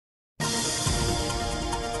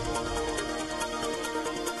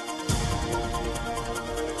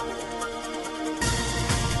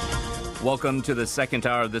Welcome to the second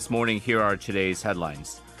hour of This Morning. Here are today's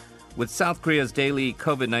headlines. With South Korea's daily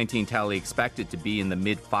COVID-19 tally expected to be in the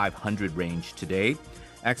mid-500 range today,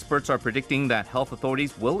 experts are predicting that health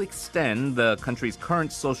authorities will extend the country's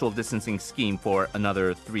current social distancing scheme for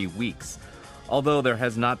another 3 weeks. Although there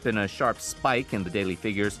has not been a sharp spike in the daily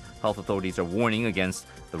figures, health authorities are warning against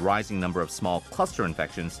the rising number of small cluster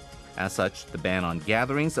infections. As such, the ban on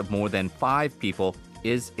gatherings of more than 5 people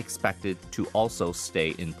is expected to also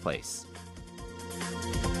stay in place.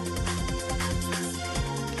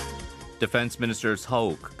 Defense Minister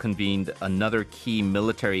Seok convened another key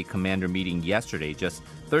military commander meeting yesterday, just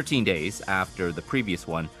 13 days after the previous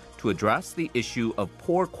one, to address the issue of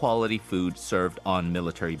poor quality food served on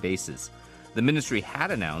military bases. The ministry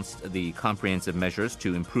had announced the comprehensive measures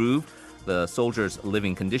to improve the soldiers'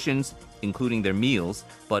 living conditions, including their meals,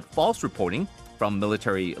 but false reporting from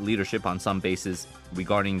military leadership on some bases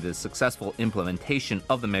regarding the successful implementation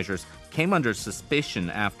of the measures came under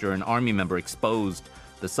suspicion after an army member exposed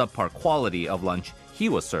the subpar quality of lunch he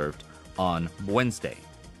was served on Wednesday.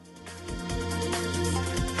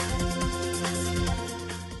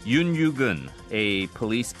 Yoon Yu-gun, a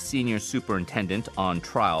police senior superintendent on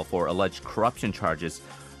trial for alleged corruption charges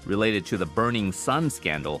related to the Burning Sun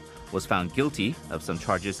scandal, was found guilty of some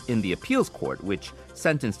charges in the appeals court, which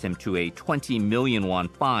sentenced him to a 20 million won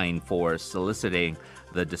fine for soliciting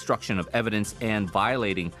the destruction of evidence and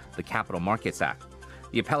violating the Capital Markets Act.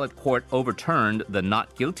 The appellate court overturned the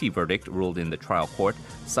not guilty verdict ruled in the trial court,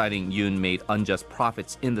 citing Yoon made unjust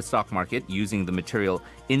profits in the stock market using the material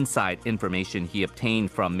inside information he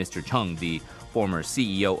obtained from Mr. Chung, the former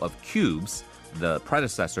CEO of Cubes, the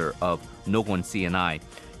predecessor of Nogwon C&I.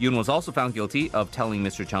 Yoon was also found guilty of telling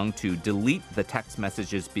Mr. Chung to delete the text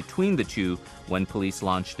messages between the two when police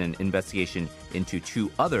launched an investigation into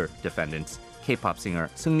 2 other defendants, K-pop singer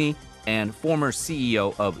Seungri and former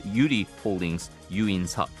CEO of Yuri Holdings, Yoo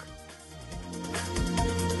In-suk.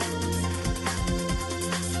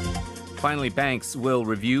 Finally, banks will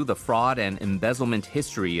review the fraud and embezzlement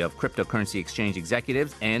history of cryptocurrency exchange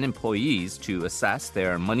executives and employees to assess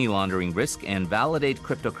their money laundering risk and validate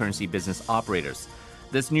cryptocurrency business operators.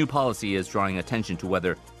 This new policy is drawing attention to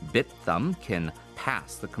whether BitThumb can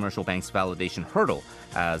pass the commercial bank's validation hurdle,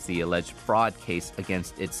 as the alleged fraud case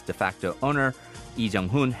against its de facto owner, Lee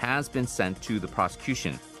Jung-hoon, has been sent to the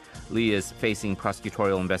prosecution. Lee is facing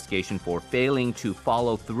prosecutorial investigation for failing to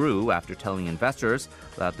follow through after telling investors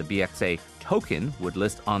that the BXA token would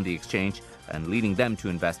list on the exchange and leading them to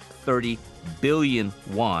invest 30 billion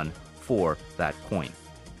won for that coin.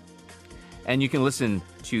 And you can listen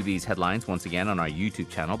to these headlines once again on our YouTube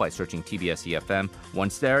channel by searching TBS eFM.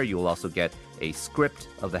 Once there, you will also get a script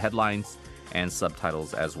of the headlines and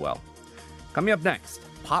subtitles as well. Coming up next,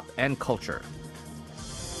 pop and culture.